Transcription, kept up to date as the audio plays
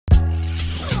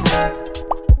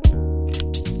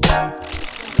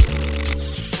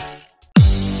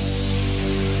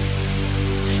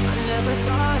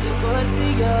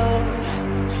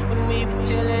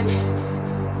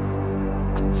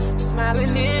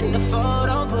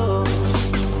photo booth.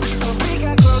 When we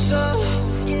got closer,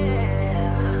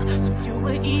 yeah. So you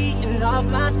were eating off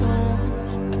my spoon.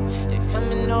 You're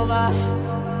coming over,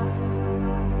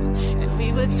 and we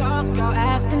would talk all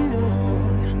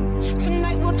afternoon.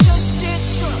 Tonight we'll just get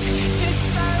drunk,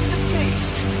 disturb the peace.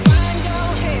 Find your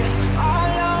hands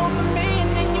all over me,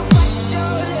 and then you bite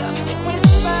your lip,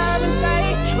 whisper and say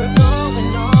we're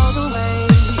going all the way.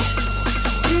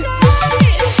 Tonight,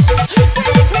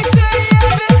 take me to the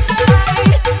other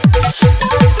side.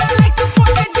 Stars fly like the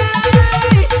 4th of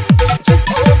July. Just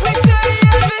take me to the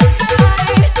other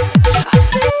side. I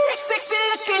see that sexy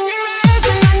look in your eyes,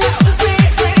 and I know we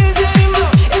ain't friends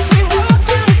anymore. If we walk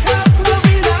down this road, we'll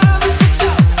be lovers for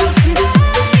sure. So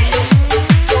tonight,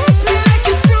 kiss me like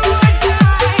it's do or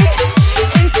die,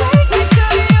 and take me to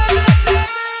the other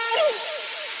side.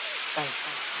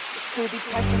 This could be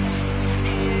perfect,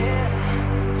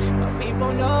 but we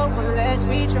won't know unless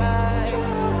we try.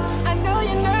 I know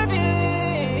you're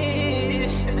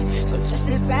nervous, so just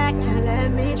sit back and let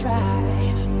me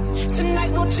drive.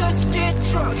 Tonight we'll just get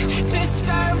drunk,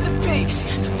 disturb the peace.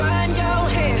 Find your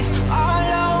hands all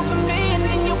over me, and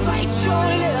then you bite your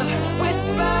lip,